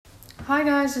Hi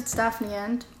guys, it's Daphne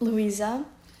and Louisa.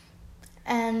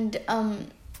 And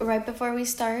right before we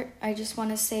start, I just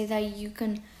want to say that you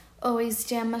can always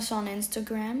DM us on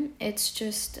Instagram. It's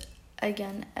just,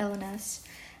 again, LNS.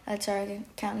 That's our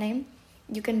account name.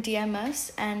 You can DM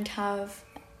us and have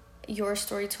your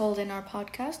story told in our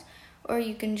podcast, or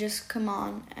you can just come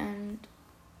on and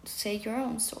say your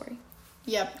own story.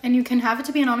 Yep, and you can have it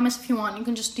to be anonymous if you want. You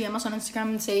can just DM us on Instagram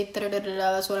and say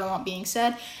da-da-da-da-da, that's what I want being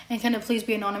said. And can it please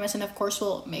be anonymous, and of course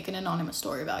we'll make an anonymous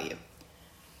story about you.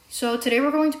 So today we're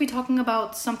going to be talking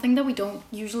about something that we don't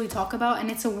usually talk about,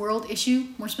 and it's a world issue,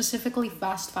 more specifically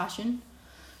fast fashion.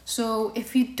 So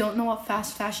if you don't know what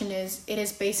fast fashion is, it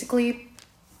is basically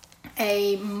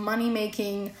a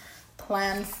money-making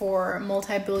plan for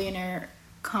multi-billionaire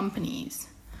companies.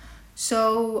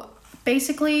 So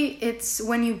basically, it's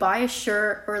when you buy a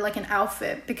shirt or like an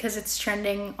outfit because it's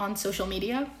trending on social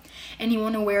media and you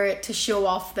want to wear it to show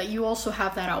off that you also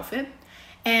have that outfit,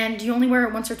 and you only wear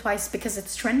it once or twice because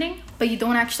it's trending, but you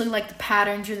don't actually like the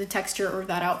patterns or the texture or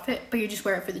that outfit, but you just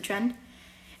wear it for the trend.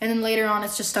 And then later on,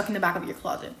 it's just stuck in the back of your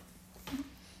closet.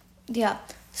 Yeah.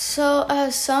 So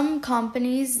some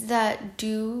companies that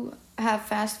do have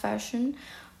fast fashion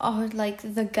are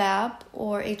like The Gap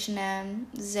or H&M,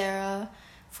 Zara,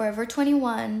 Forever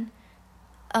 21,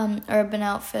 Urban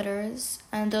Outfitters,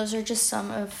 and those are just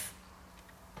some of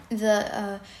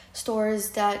the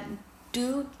stores that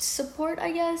do support,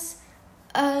 I guess,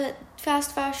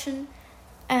 fast fashion,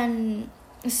 and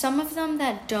some of them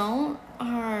that don't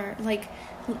are like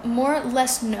more or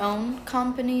less known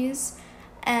companies,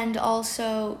 and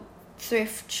also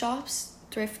thrift shops.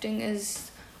 Thrifting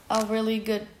is a really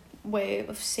good way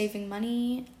of saving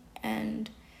money and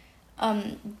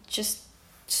just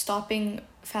stopping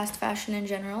fast fashion in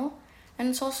general, and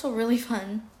it's also really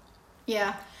fun.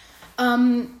 Yeah.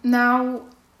 Now,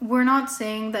 we're not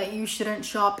saying that you shouldn't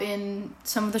shop in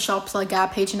some of the shops like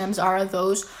Gap, H&M, Zara,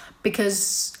 those,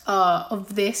 because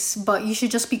of this, but you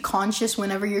should just be conscious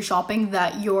whenever you're shopping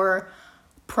that your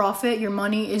profit, your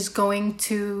money, is going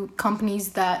to companies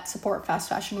that support fast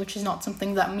fashion, which is not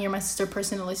something that me or my sister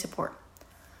personally support.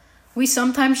 We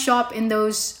sometimes shop in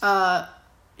those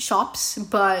shops,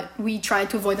 but we try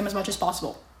to avoid them as much as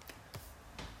possible.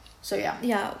 So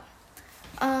yeah.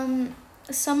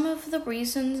 Some of the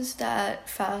reasons that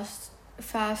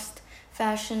fast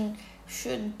fashion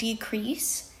should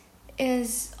decrease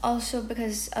is also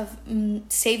because of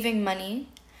saving money.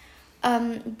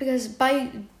 Because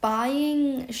by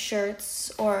buying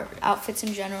shirts or outfits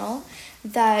in general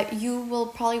that you will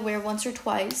probably wear once or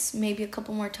twice, maybe a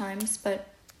couple more times, but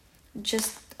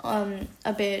just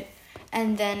a bit,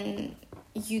 and then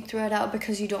you throw it out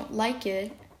because you don't like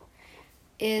it,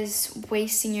 is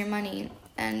wasting your money,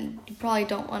 and you probably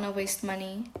don't want to waste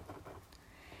money.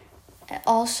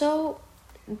 Also,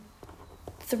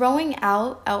 throwing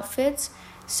out outfits,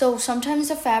 so sometimes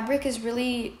the fabric is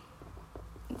really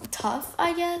tough,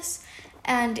 I guess,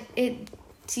 and it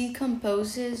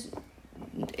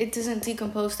doesn't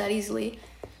decompose that easily,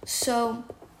 so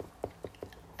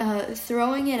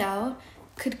throwing it out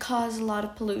could cause a lot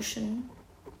of pollution,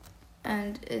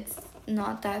 and it's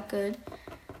not that good.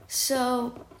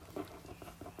 So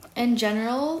in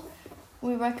general,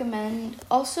 we recommend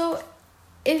also,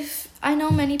 if I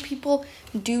know many people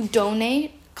do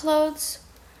donate clothes,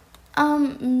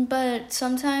 but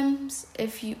sometimes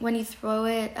when you throw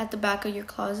it at the back of your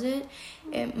closet,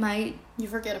 you might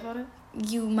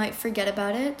forget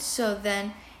about it, so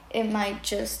then you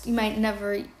might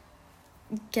never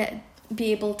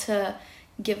be able to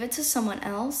give it to someone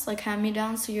else, like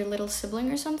hand-me-downs to your little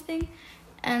sibling or something,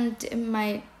 and it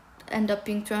might end up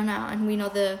being thrown out, and we know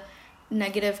the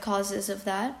negative causes of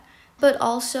that. But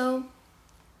also,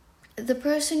 the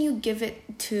person you give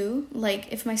it to,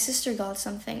 like if my sister got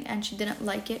something and she didn't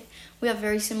like it, we have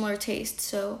very similar tastes,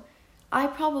 so I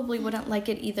probably wouldn't like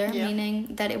it either,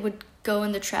 meaning that it would go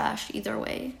in the trash either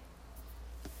way.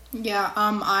 Yeah,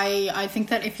 I think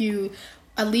that if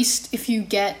you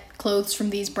get clothes from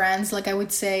these brands, like I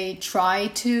would say try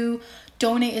to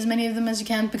donate as many of them as you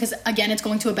can, because again, it's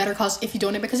going to a better cause if you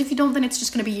donate, because if you don't, then it's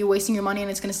just going to be you wasting your money and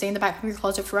it's going to stay in the back of your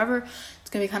closet forever. It's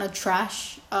going to be kind of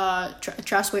trash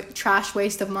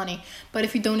waste of money. But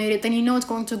if you donate it, then you know it's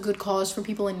going to a good cause for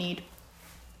people in need.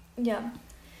 Yeah.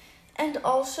 And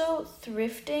also,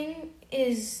 thrifting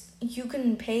is, you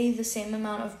can pay the same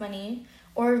amount of money,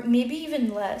 or maybe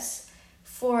even less,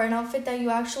 for an outfit that you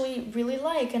actually really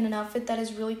like and an outfit that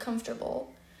is really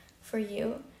comfortable for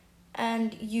you,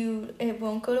 and it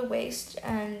won't go to waste,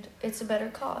 and it's a better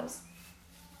cause.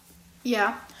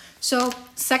 Yeah. So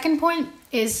second point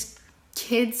is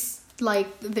kids, like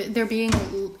they're being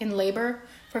in labor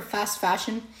for fast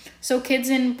fashion. So kids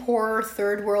in poor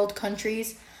third world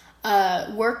countries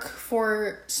work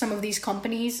for some of these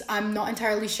companies. I'm not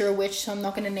entirely sure which, so I'm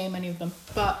not going to name any of them.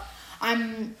 But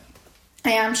I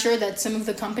am sure that some of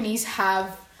the companies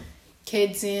have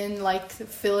kids in like the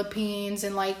Philippines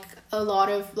and like a lot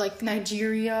of like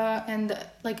Nigeria and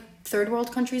like third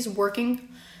world countries working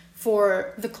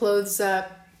for the clothes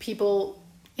that people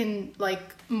in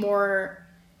like more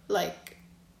like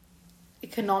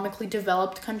economically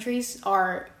developed countries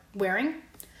are wearing.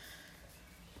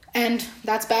 And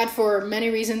that's bad for many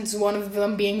reasons, one of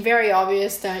them being very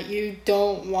obvious, that you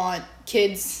don't want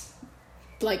kids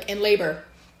like in labor.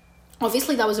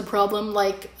 Obviously that was a problem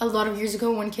like a lot of years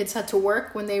ago when kids had to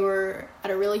work when they were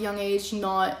at a really young age,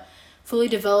 not fully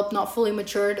developed, not fully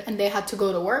matured, and they had to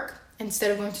go to work instead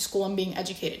of going to school and being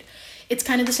educated. It's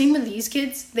kind of the same with these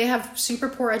kids. They have super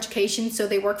poor education, so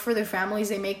they work for their families,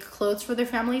 they make clothes for their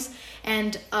families,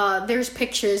 and there's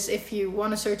pictures, if you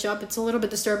want to search up, it's a little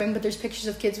bit disturbing, but there's pictures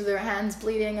of kids with their hands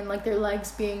bleeding and like their legs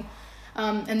being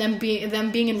and them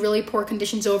being in really poor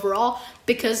conditions overall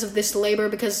because of this labor,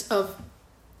 because of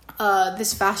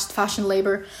this fast fashion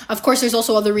labor. Of course, there's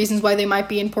also other reasons why they might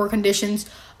be in poor conditions,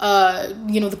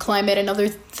 the climate and other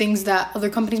things that other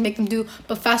companies make them do,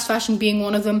 but fast fashion being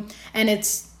one of them, and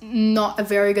it's not a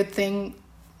very good thing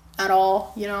at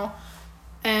all,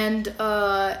 and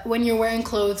when you're wearing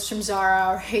clothes from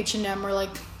Zara or H&M or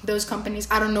like those companies,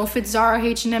 I don't know if it's Zara or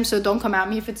H&M, so don't come at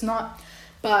me if it's not,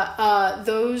 but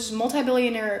those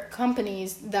multi-billionaire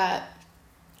companies that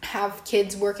have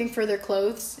kids working for their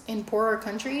clothes in poorer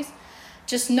countries,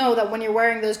 just know that when you're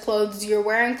wearing those clothes, you're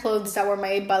wearing clothes that were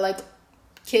made by like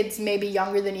kids maybe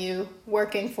younger than you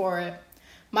working for it.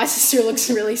 My sister looks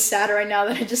really sad right now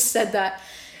that I just said that,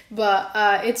 but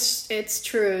it's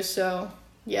true, so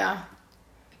yeah.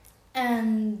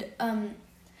 And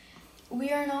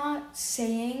we are not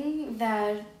saying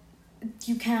that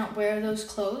you can't wear those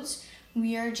clothes.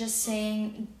 We are just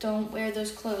saying don't wear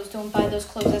those clothes, don't buy those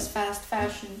clothes as fast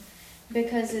fashion,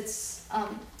 because it's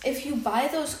if you buy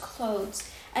those clothes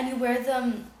and you wear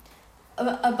them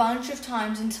a bunch of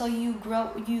times until you grow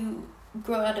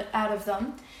out of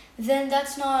them, then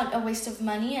that's not a waste of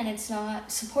money and it's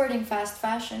not supporting fast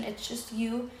fashion. It's just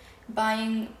you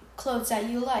buying clothes that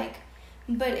you like.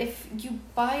 But if you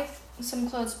buy some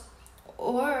clothes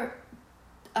or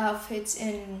outfits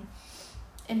in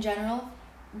general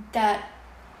that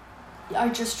are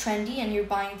just trendy and you're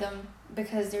buying them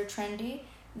because they're trendy,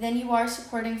 then you are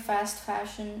supporting fast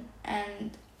fashion,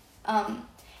 and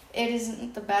it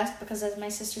isn't the best because, as my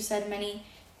sister said, many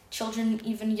children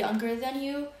even younger than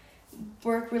you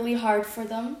work really hard for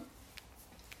them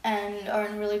and are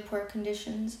in really poor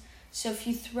conditions. So if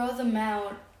you throw them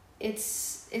out,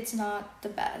 it's not the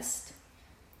best,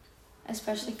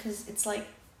 especially because it's like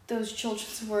those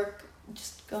children's work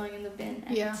just going in the bin,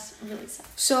 and it's really sad.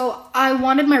 So I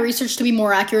wanted my research to be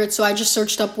more accurate, so I just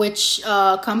searched up which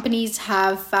companies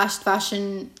have fast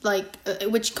fashion,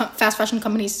 fast fashion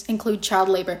companies include child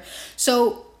labor.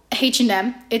 So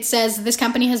H&M, it says this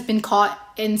company has been caught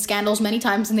in scandals many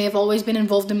times, and they have always been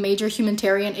involved in major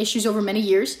humanitarian issues over many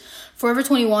years. Forever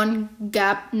 21,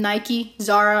 Gap, Nike,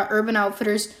 Zara, Urban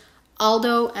Outfitters,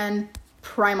 Aldo, and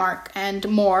Primark, and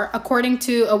more, according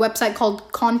to a website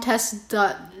called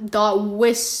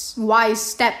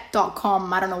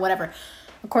contest.wisestep.com. I don't know, whatever.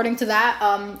 According to that,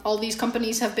 all these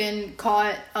companies have been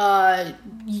caught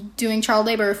doing child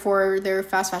labor for their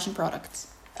fast fashion products.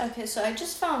 Okay, so I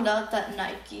just found out that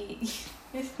Nike...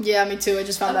 Yeah, me too. I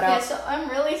just found that out. Okay, so I'm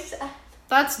really sad.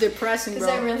 That's depressing, bro.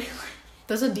 Because I really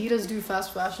Does Adidas do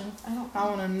fast fashion? I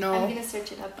want to know. I'm going to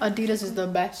search it up. Adidas is the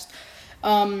best.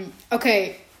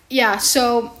 Okay. Yeah,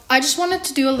 so I just wanted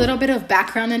to do a little bit of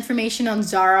background information on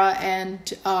Zara and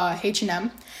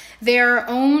H&M. They're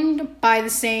owned by the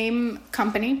same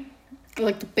company,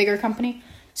 like the bigger company.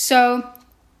 So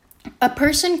a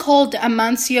person called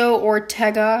Amancio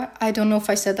Ortega, I don't know if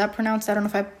I said that pronounced, I don't know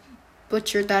if I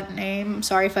butchered that name, I'm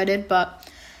sorry if I did, but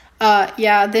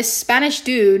this Spanish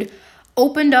dude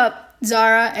opened up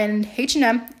Zara and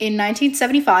H&M in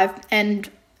 1975, and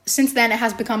since then it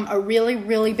has become a really,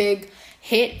 really big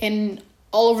hit in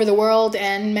all over the world,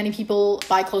 and many people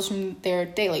buy clothes from there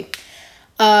daily.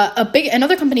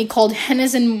 Another company called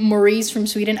Hennes and Mauritz from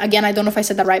Sweden, again, I don't know if I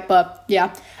said that right, but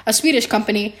yeah, a Swedish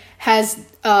company has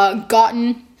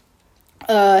gotten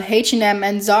H&M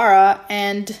and Zara,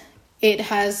 and it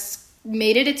has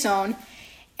made it its own,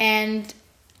 and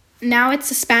now it's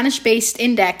a Spanish-based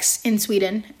index in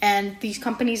Sweden, and these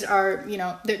companies are,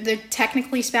 they're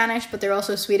technically Spanish, but they're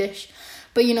also Swedish.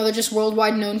 But, they're just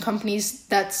worldwide known companies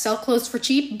that sell clothes for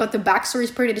cheap. But the backstory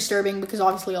is pretty disturbing because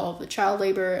obviously all of the child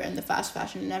labor and the fast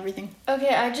fashion and everything.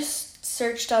 Okay, I just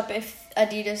searched up if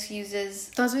Adidas uses...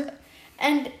 Does it?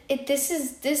 And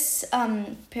this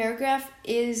paragraph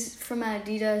is from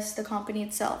Adidas, the company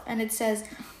itself. And it says,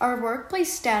 our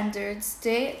workplace standards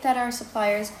state that our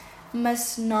suppliers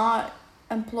must not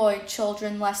employ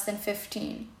children less than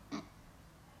 15.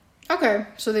 Okay,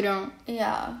 so they don't.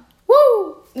 Yeah.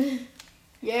 Woo!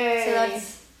 Yay!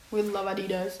 So we love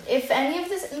Adidas. If any of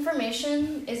this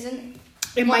information isn't...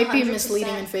 It might be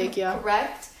misleading and fake, yeah.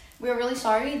 Correct. We're really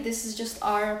sorry. This is just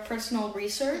our personal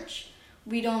research.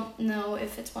 We don't know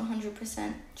if it's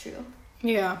 100% true.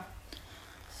 Yeah.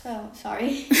 So,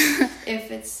 sorry if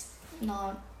it's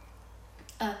not.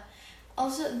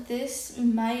 Also, this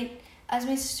might, as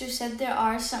my sister said, there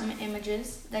are some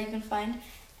images that you can find.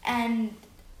 And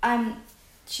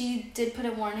she did put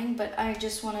a warning, but I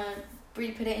just want to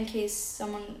re-put it in case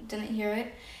someone didn't hear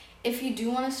it. If you do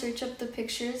want to search up the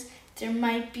pictures, there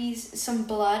might be some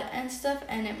blood and stuff,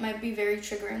 and it might be very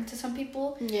triggering to some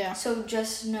people. Yeah. So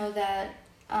just know that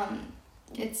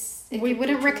we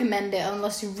wouldn't recommend it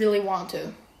unless you really want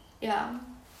to. Yeah.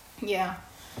 Yeah.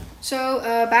 So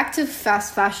back to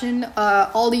fast fashion.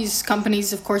 All these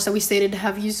companies, of course, that we stated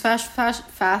have used fast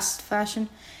fashion,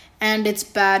 and it's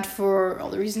bad for all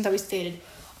the reasons that we stated.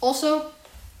 Also,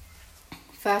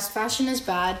 fast fashion is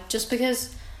bad just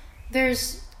because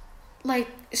there's like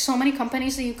so many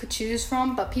companies that you could choose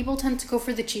from, but people tend to go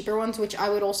for the cheaper ones, which I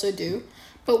would also do.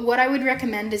 But what I would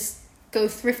recommend is go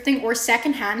thrifting or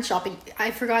secondhand shopping. I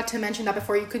forgot to mention that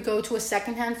before. You could go to a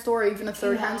secondhand store or even a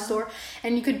third-hand store,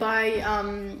 and you could buy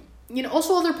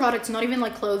also other products, not even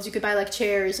like clothes. You could buy like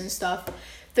chairs and stuff.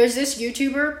 There's this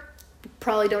YouTuber,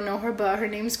 probably don't know her, but her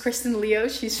name's Kristen Leo.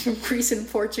 She's from Greece and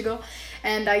Portugal,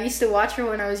 and I used to watch her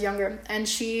when I was younger, and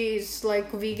she's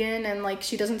like vegan and like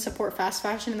she doesn't support fast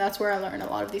fashion, and that's where I learned a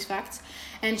lot of these facts.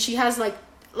 And she has like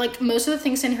most of the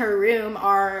things in her room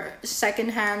are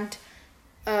secondhand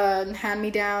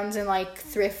hand-me-downs and like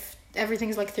thrift.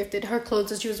 Everything's like thrifted. Her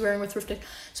clothes that she was wearing were thrifted.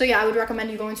 So yeah, I would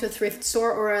recommend you going to a thrift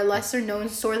store or a lesser known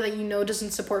store that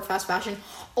doesn't support fast fashion.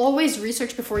 Always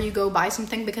research before you go buy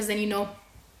something, because then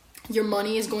your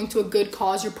money is going to a good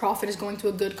cause, your profit is going to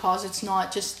a good cause. It's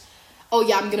not just, oh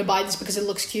yeah, I'm gonna buy this because it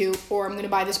looks cute, or I'm gonna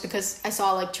buy this because I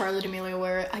saw like Charli D'Amelio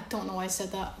wear it. I don't know why I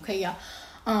said that. Okay, yeah.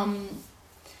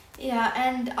 Yeah,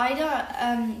 and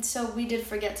Ida, so we did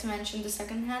forget to mention the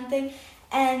secondhand thing.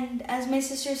 And as my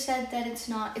sister said, that it's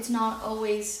not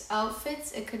always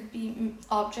outfits. It could be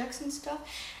objects and stuff.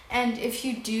 And if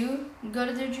you do go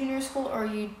to their junior school, or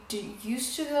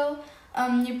used to go,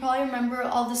 you probably remember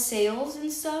all the sales and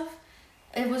stuff.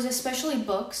 It was especially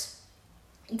books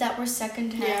that were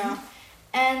secondhand. Yeah.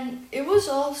 And it was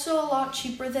also a lot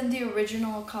cheaper than the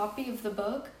original copy of the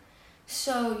book.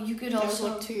 So you could also...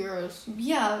 That was like €2.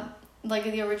 Yeah, like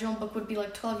the original book would be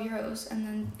like €12, and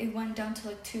then it went down to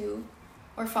like 2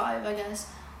 or 5, I guess.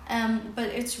 But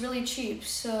it's really cheap,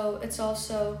 so it's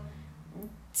also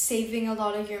saving a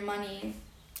lot of your money.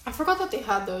 I forgot that they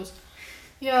had those.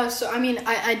 Yeah, so I mean,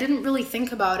 I didn't really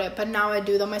think about it, but now I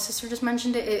do. That my sister just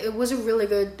mentioned it. It was a really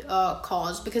good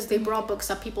cause, because they brought books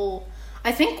that people...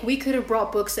 I think we could have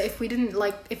brought books that if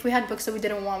we had books that we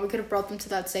didn't want, we could have brought them to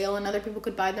that sale and other people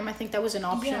could buy them. I think that was an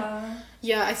option.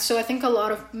 Yeah, so I think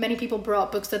many people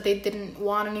brought books that they didn't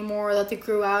want anymore, that they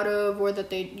grew out of, or that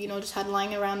they, just had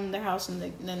lying around in their house and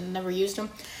they then never used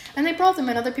them. And they brought them,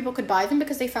 and other people could buy them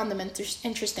because they found them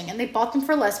interesting. And they bought them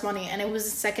for less money, and it was a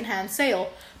secondhand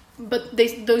sale. But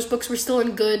those books were still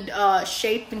in good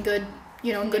shape and good,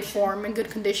 in good form and good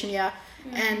condition, yeah.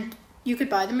 Mm-hmm. And you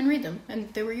could buy them and read them,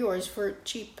 and they were yours for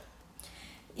cheap.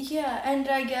 Yeah, and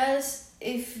I guess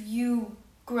if you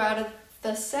grew out of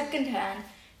the second hand,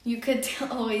 you could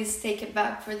always take it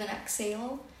back for the next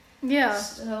sale. Yeah.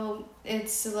 So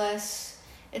it's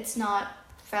not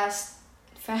fast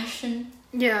fashion.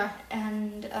 Yeah.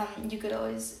 And you could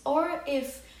always, or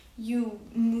if you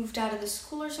moved out of the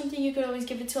school or something, you could always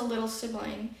give it to a little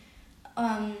sibling,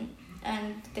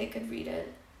 and they could read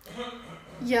it.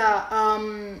 Yeah,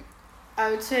 I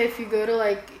would say if you go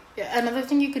to another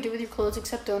thing you could do with your clothes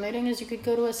except donating is you could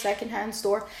go to a secondhand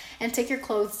store and take your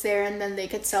clothes there, and then they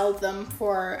could sell them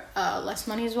for less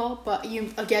money as well. But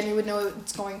you would know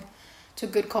it's going to a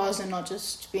good cause and not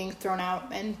just being thrown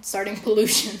out and starting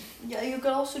pollution. Yeah, you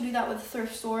could also do that with a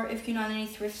thrift store. If you know any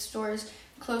thrift stores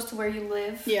close to where you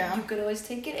live, yeah, you could always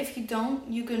take it. If you don't,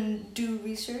 you can do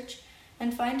research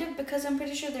and find it, because I'm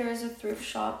pretty sure there is a thrift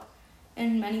shop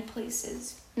in many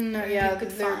places. No, yeah,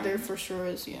 there for sure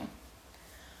is, yeah.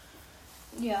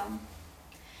 Yeah.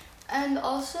 And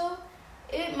also,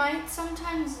 It might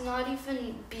sometimes not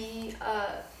even be,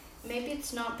 maybe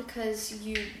it's not because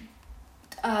you,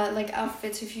 like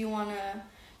outfits if you wanna,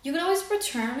 you can always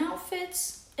return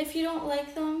outfits if you don't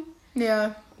like them.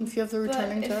 Yeah, if you have the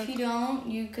returning tag. But if you don't,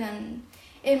 you can,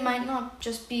 it might not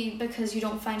just be because you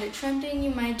don't find it trending,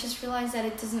 you might just realize that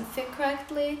it doesn't fit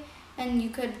correctly, and you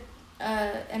could,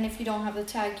 and if you don't have the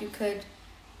tag, you could,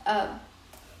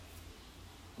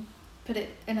 put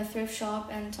it in a thrift shop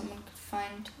and someone could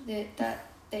find that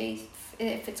it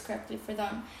fits correctly for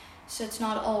them. So it's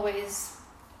not always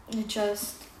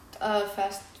just a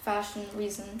fast fashion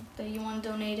reason that you want to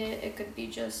donate it. It could be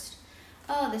just,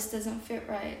 oh, this doesn't fit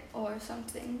right or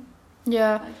something.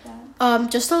 Yeah. Like that.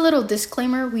 Just a little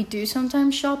disclaimer, we do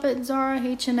sometimes shop at Zara,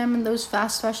 H&M, and those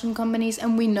fast fashion companies,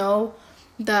 and we know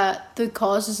that the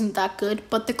cause isn't that good,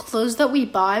 but the clothes that we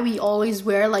buy, we always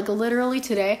wear. Like, literally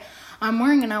today, I'm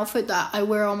wearing an outfit that I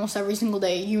wear almost every single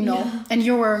day, Yeah. and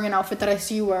you're wearing an outfit that I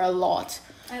see you wear a lot.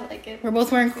 I like it. We're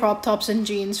both wearing crop tops and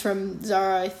jeans from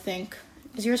Zara, I think.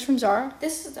 Is yours from Zara?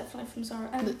 This is definitely from Zara.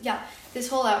 Yeah, this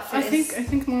whole outfit I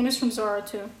think mine is from Zara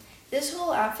too. This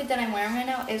whole outfit that I'm wearing right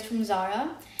now is from Zara.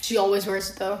 She always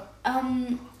wears it though.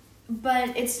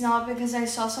 But it's not because I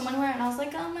saw someone wear it and I was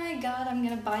like, oh my god, I'm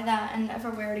gonna buy that and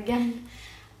never wear it again.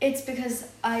 It's because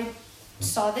I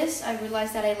saw this, I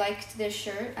realized that I liked this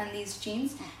shirt and these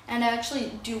jeans, and I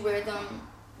actually do wear them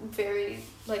very,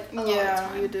 like, a lot of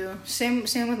time. Yeah, you do. Same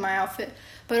with my outfit.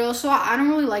 But also, I don't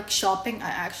really like shopping. I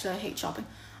hate shopping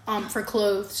for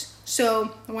clothes. So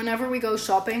whenever we go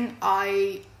shopping,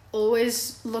 I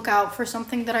always look out for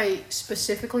something that I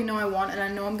specifically know I want, and I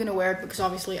know I'm gonna wear it because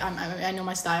obviously I know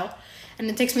my style, and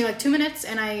it takes me like 2 minutes,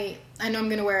 and I know I'm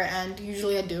gonna wear it, and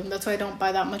usually I do. That's why I don't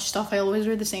buy that much stuff. I always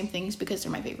wear the same things because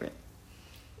they're my favorite.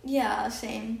 Yeah,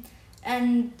 same.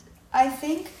 And I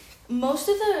think most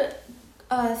of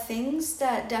the things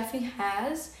that Daphne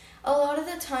has, a lot of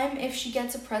the time if she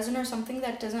gets a present or something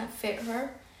that doesn't fit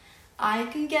her, I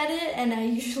can get it, and I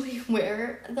usually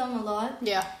wear them a lot.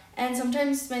 Yeah. And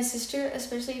sometimes my sister,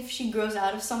 especially if she grows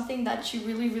out of something that she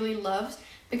really, really loves,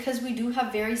 because we do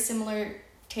have very similar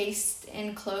taste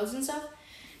in clothes and stuff,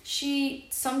 she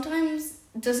sometimes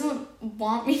doesn't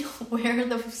want me to wear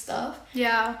those stuff.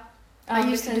 Yeah. I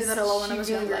used to do that a lot when I was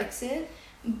really younger. likes it,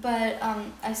 but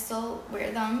I still wear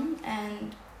them,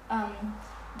 and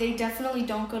they definitely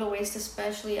don't go to waste,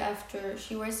 especially after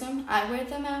she wears them. I wear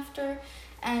them after,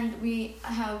 and we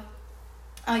have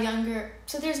a younger,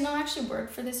 so there's no actually word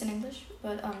for this in English,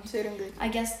 but Say it in Greek. I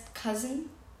guess cousin.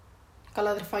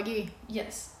 Kaladrfagi.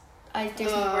 Yes,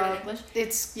 there's no word in English.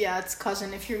 It's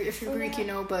cousin. If you're For Greek, that. you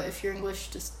know, but if you're English,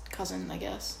 just cousin, I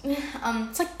guess. Um,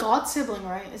 It's like god sibling,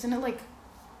 right? Isn't it like?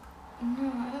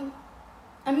 no, I don't.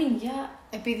 I mean, yeah.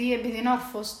 Επειδή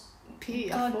arfos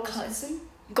God cousin.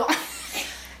 God.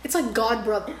 It's like god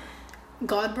brother.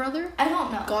 God brother. I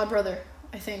don't know. God brother.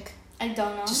 I think. I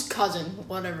don't know. Just cousin,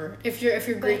 whatever. If you're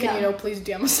But Greek yeah. and you know, please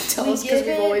DM us and tell We us because give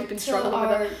we've always it been to struggling with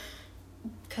our that.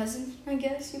 cousin, I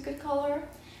guess you could call her,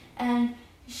 and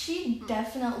she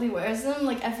definitely wears them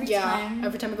like every time.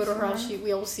 Every time I go to her house, Yeah.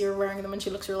 we always see her wearing them and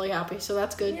she looks really happy. So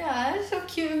that's good. Yeah, it's so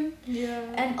cute. Yeah.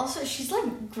 And also, she's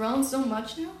like grown so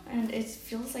much now, and it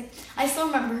feels like I still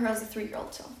remember her as a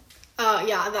 3-year-old. So.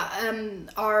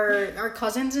 Our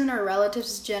cousins and our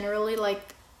relatives generally,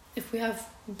 like, if we have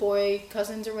boy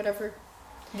cousins or whatever,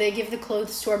 they give the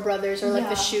clothes to our brothers or like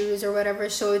the Yeah. shoes or whatever.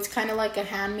 So it's kind of like a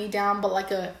hand me down, but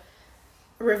like a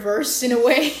reverse in a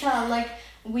way. Yeah, like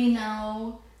we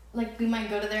know, like we might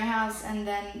go to their house, and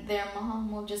then their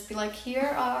mom will just be like, "Here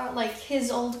are like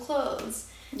his old clothes."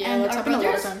 Yeah, And that's our happened a lot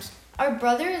of brothers- times. Our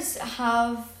brothers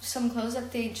have some clothes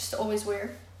that they just always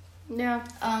wear. Yeah.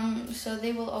 So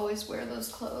they will always wear those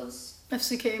clothes.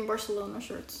 FCK and Barcelona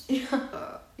shirts.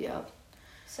 Yeah. Yeah.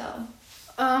 So.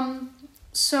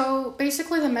 So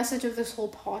basically the message of this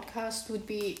whole podcast would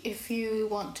be, if you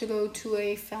want to go to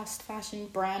a fast fashion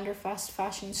brand or fast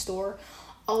fashion store,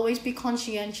 always be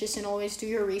conscientious and always do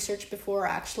your research before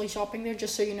actually shopping there,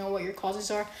 just so you know what your causes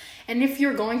are. And if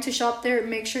you're going to shop there,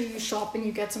 make sure you shop and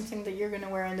you get something that you're going to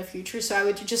wear in the future. So I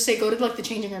would just say go to like the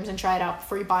changing rooms and try it out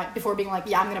before you buy it, before being like,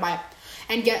 yeah, I'm going to buy it.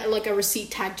 And get like a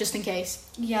receipt tag just in case.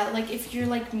 Yeah, like if you're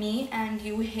like me and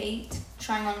you hate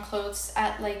trying on clothes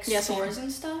at like stores and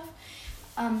stuff,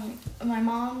 my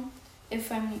mom,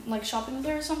 if I'm like shopping with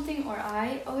her or something, or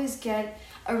I always get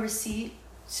a receipt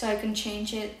so I can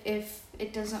change it if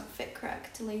it doesn't fit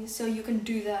correctly. So you can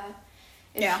do that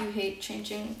if you hate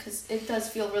changing, because it does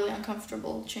feel really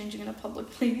uncomfortable changing in a public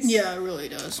place. Yeah, it really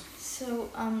does. So,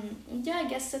 yeah, I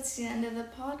guess that's the end of the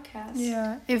podcast.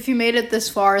 Yeah. If you made it this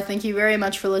far, thank you very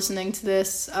much for listening to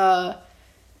this.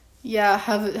 Yeah,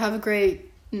 have a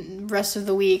great rest of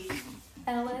the week.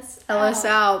 Ellis Ellis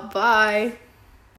out. Bye.